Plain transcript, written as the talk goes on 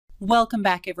Welcome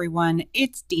back, everyone.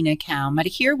 It's Dina Kalmud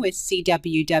here with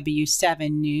CWW7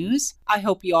 News. I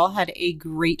hope you all had a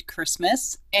great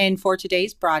Christmas. And for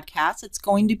today's broadcast, it's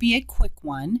going to be a quick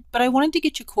one, but I wanted to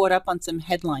get you caught up on some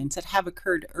headlines that have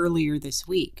occurred earlier this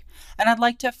week. And I'd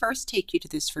like to first take you to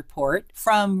this report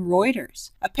from Reuters.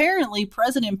 Apparently,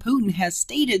 President Putin has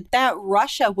stated that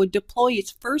Russia would deploy its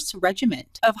first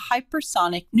regiment of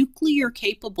hypersonic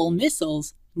nuclear-capable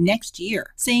missiles next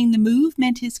year, saying the move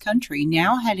meant his country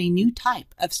now had a new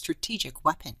type of strategic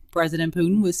weapon. President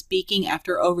Putin was speaking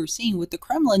after overseeing what the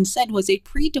Kremlin said was a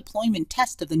pre-deployment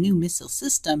test of the new missile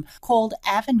system called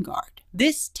Avangard.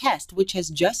 This test, which has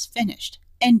just finished,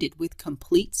 ended with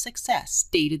complete success,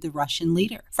 stated the Russian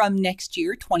leader. From next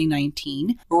year,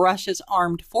 2019, Russia's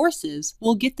armed forces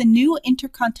will get the new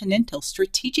intercontinental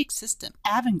strategic system,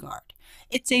 Avangard.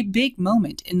 It's a big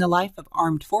moment in the life of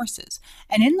armed forces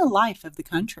and in the life of the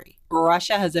country.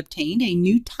 Russia has obtained a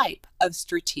new type of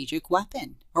strategic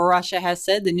weapon. Russia has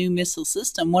said the new missile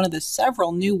system, one of the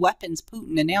several new weapons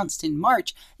Putin announced in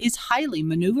March, is highly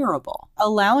maneuverable,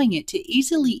 allowing it to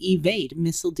easily evade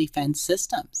missile defense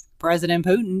systems. President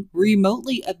Putin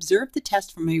remotely observed the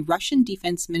test from a Russian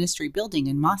Defense Ministry building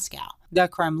in Moscow. The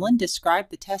Kremlin described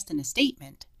the test in a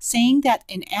statement, saying that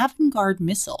an Avangard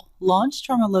missile launched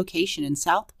from a location in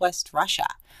southwest Russia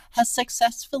has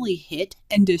successfully hit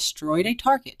and destroyed a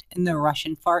target in the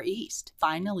Russian Far East.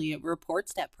 Finally, it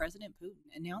reports that President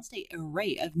Putin announced an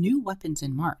array of new weapons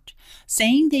in March,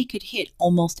 saying they could hit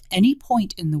almost any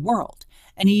point in the world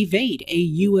and evade a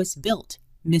U.S.-built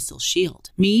missile shield.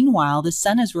 Meanwhile, The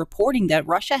Sun is reporting that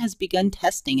Russia has begun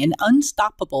testing an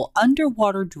unstoppable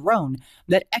underwater drone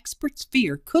that experts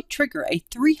fear could trigger a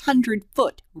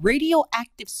 300-foot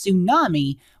radioactive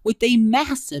tsunami with a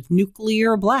massive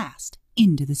nuclear blast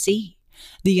into the sea.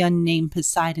 The unnamed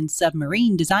Poseidon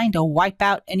submarine, designed to wipe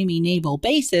out enemy naval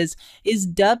bases, is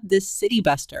dubbed the City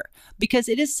Buster because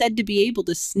it is said to be able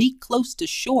to sneak close to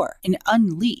shore and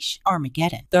unleash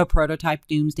Armageddon. The prototype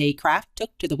Doomsday craft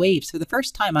took to the waves for the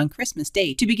first time on Christmas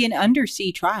Day to begin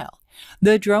undersea trial.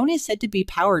 The drone is said to be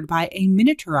powered by a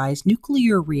miniaturized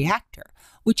nuclear reactor,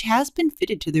 which has been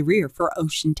fitted to the rear for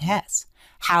ocean tests.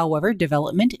 However,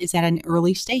 development is at an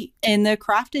early stage, and the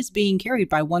craft is being carried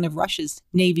by one of Russia's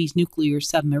Navy's nuclear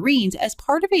submarines as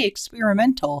part of an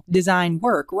experimental design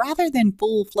work rather than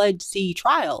full-fledged sea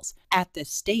trials at this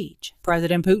stage.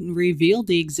 President Putin revealed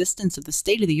the existence of the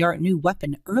state-of-the-art new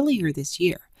weapon earlier this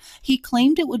year. He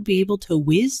claimed it would be able to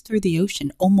whiz through the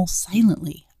ocean almost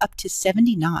silently, up to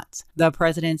 70 knots. The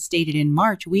president stated in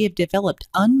March, "We have developed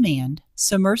unmanned,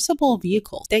 submersible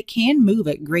vehicles that can move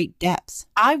at great depths,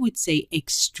 I would say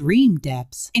extreme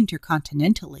depths,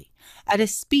 intercontinentally, at a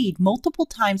speed multiple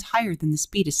times higher than the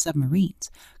speed of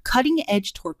submarines,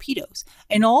 cutting-edge torpedoes,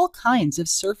 and all kinds of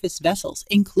surface vessels,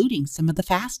 including some of the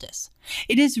fastest.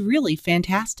 It is really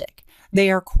fantastic.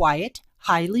 They are quiet,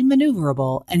 highly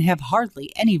maneuverable, and have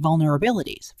hardly any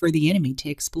vulnerabilities for the enemy to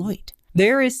exploit.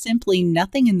 There is simply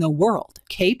nothing in the world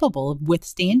capable of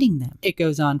withstanding them." It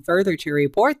goes on further to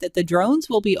report that the drones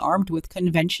will be armed with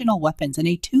conventional weapons and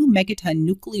a 2-megaton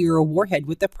nuclear warhead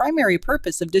with the primary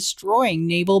purpose of destroying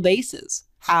naval bases.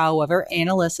 However,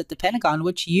 analysts at the Pentagon,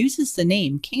 which uses the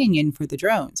name Canyon for the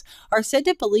drones, are said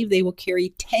to believe they will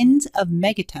carry tens of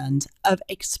megatons of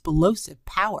explosive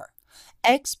power.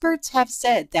 Experts have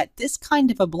said that this kind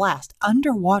of a blast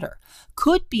underwater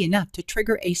could be enough to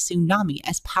trigger a tsunami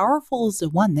as powerful as the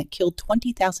one that killed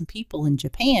 20,000 people in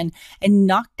Japan and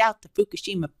knocked out the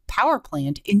Fukushima power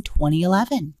plant in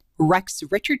 2011. Rex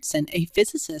Richardson, a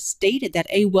physicist, stated that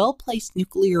a well-placed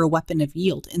nuclear weapon of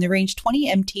yield in the range 20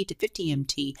 MT to 50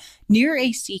 MT near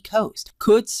a sea coast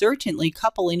could certainly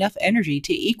couple enough energy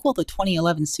to equal the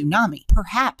 2011 tsunami,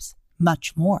 perhaps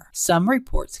much more. Some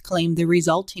reports claim the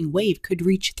resulting wave could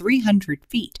reach 300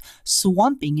 feet,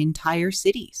 swamping entire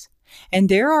cities. And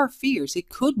there are fears it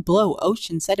could blow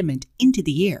ocean sediment into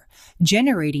the air,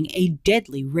 generating a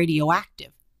deadly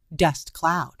radioactive dust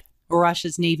cloud.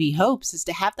 Russia's Navy hopes is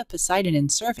to have the Poseidon in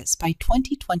service by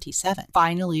 2027.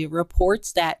 Finally, it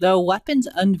reports that the weapons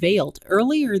unveiled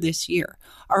earlier this year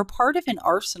are part of an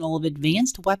arsenal of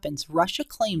advanced weapons Russia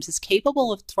claims is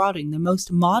capable of thwarting the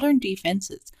most modern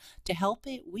defenses to help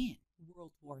it win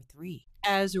World War III.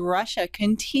 As Russia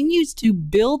continues to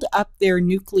build up their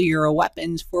nuclear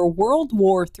weapons for World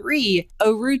War III,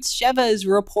 Arutz Sheva is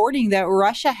reporting that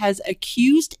Russia has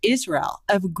accused Israel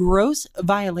of gross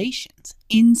violations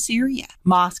in Syria.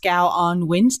 Moscow on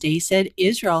Wednesday said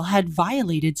Israel had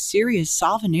violated Syria's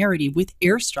sovereignty with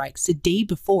airstrikes the day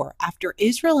before after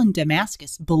Israel and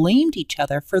Damascus blamed each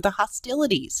other for the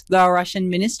hostilities. The Russian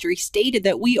ministry stated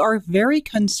that we are very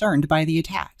concerned by the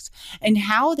attacks and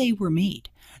how they were made.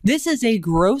 This is a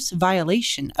gross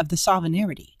violation of the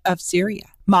sovereignty of Syria.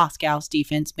 Moscow's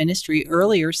defense ministry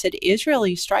earlier said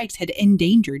Israeli strikes had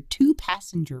endangered 2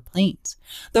 passenger planes.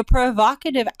 The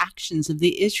provocative actions of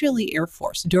the Israeli Air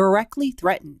Force directly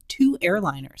threatened 2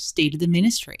 airliners, stated the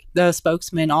ministry. The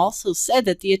spokesman also said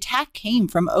that the attack came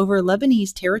from over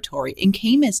Lebanese territory and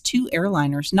came as 2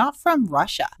 airliners not from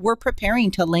Russia were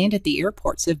preparing to land at the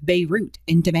airports of Beirut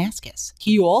and Damascus.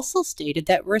 He also stated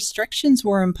that restrictions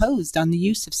were imposed on the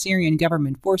use of Syrian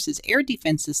government forces' air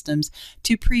defense systems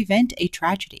to prevent a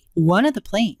tragedy. One of the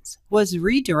planes was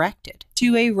redirected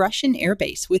to a Russian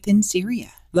airbase within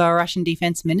Syria. The Russian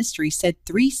Defense Ministry said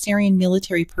 3 Syrian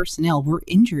military personnel were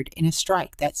injured in a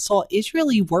strike that saw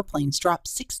Israeli warplanes drop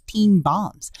 16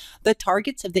 bombs. The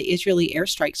targets of the Israeli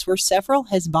airstrikes were several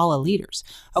Hezbollah leaders,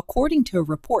 according to a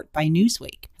report by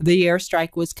Newsweek. The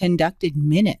airstrike was conducted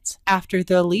minutes after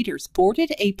the leaders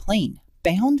boarded a plane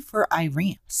bound for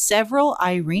Iran. Several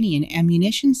Iranian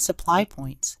ammunition supply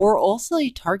points were also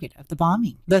a target of the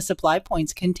bombing. The supply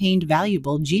points contained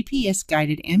valuable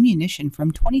GPS-guided ammunition from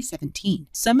 2017,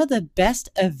 some of the best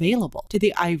available to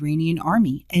the Iranian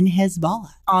army and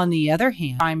Hezbollah. On the other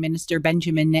hand, Prime Minister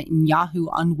Benjamin Netanyahu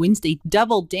on Wednesday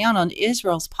doubled down on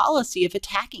Israel's policy of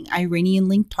attacking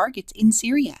Iranian-linked targets in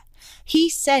Syria. He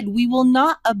said, "We will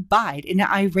not abide in an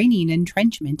Iranian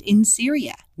entrenchment in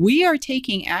Syria. We are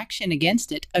taking action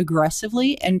against it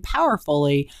aggressively and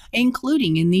powerfully,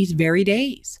 including in these very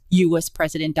days." U.S.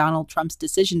 President Donald Trump's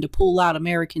decision to pull out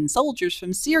American soldiers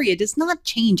from Syria does not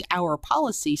change our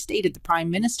policy, stated the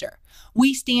Prime Minister.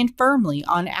 "We stand firmly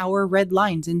on our red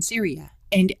lines in Syria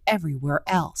and everywhere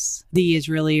else. The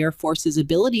Israeli Air Force's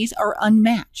abilities are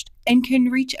unmatched and can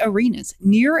reach arenas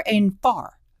near and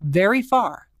far, very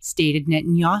far," stated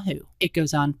Netanyahu. It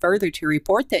goes on further to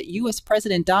report that U.S.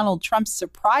 President Donald Trump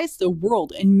surprised the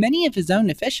world and many of his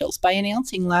own officials by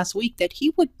announcing last week that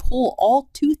he would pull all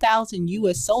 2,000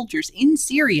 U.S. soldiers in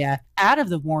Syria out of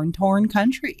the war-torn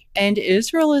country. And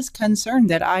Israel is concerned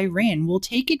that Iran will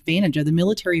take advantage of the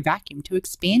military vacuum to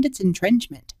expand its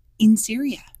entrenchment in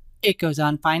Syria. It goes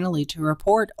on finally to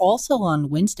report also on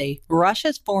Wednesday,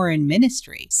 Russia's foreign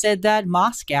ministry said that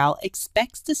Moscow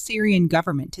expects the Syrian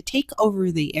government to take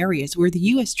over the areas where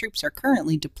the U.S. troops are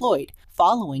currently deployed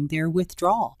following their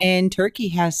withdrawal. And Turkey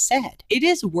has said it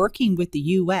is working with the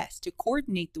U.S. to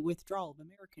coordinate the withdrawal of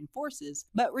American forces,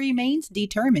 but remains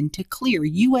determined to clear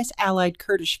U.S. allied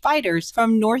Kurdish fighters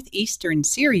from northeastern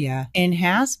Syria and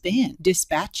has been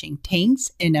dispatching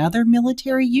tanks and other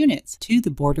military units to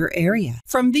the border area.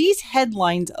 From these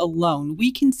headlines alone, we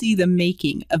can see the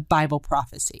making of Bible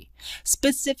prophecy.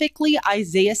 Specifically,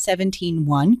 Isaiah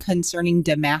 17:1 concerning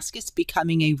Damascus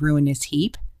becoming a ruinous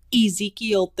heap,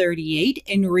 Ezekiel 38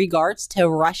 in regards to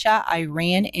Russia,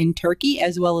 Iran, and Turkey,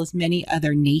 as well as many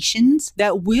other nations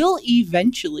that will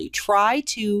eventually try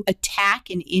to attack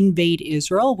and invade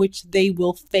Israel, which they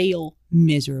will fail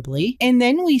miserably. And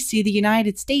then we see the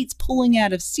United States pulling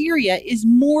out of Syria is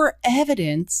more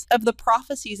evidence of the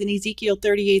prophecies in Ezekiel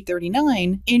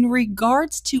 38:39 in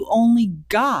regards to only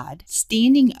God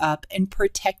standing up and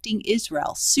protecting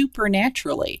Israel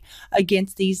supernaturally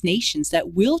against these nations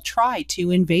that will try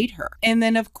to invade her. And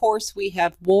then, of course, we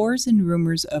have wars and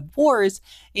rumors of wars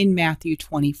in Matthew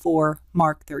 24,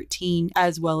 Mark 13,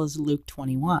 as well as Luke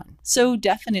 21. So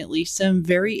definitely some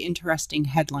very interesting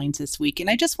headlines this week. And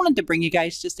I just wanted to bring you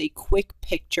guys just a quick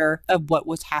picture of what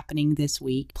was happening this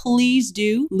week. Please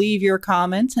do leave your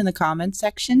comments in the comments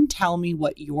section. Tell me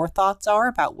what your thoughts are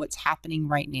about what's happening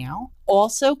right now.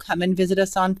 Also, come and visit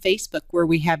us on Facebook, where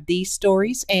we have these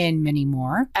stories and many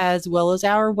more, as well as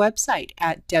our website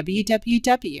at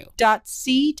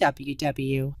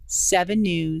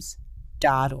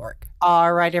www.cww7news.org.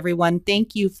 All right, everyone.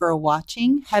 Thank you for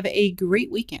watching. Have a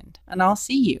great weekend, and I'll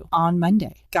see you on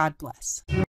Monday. God bless.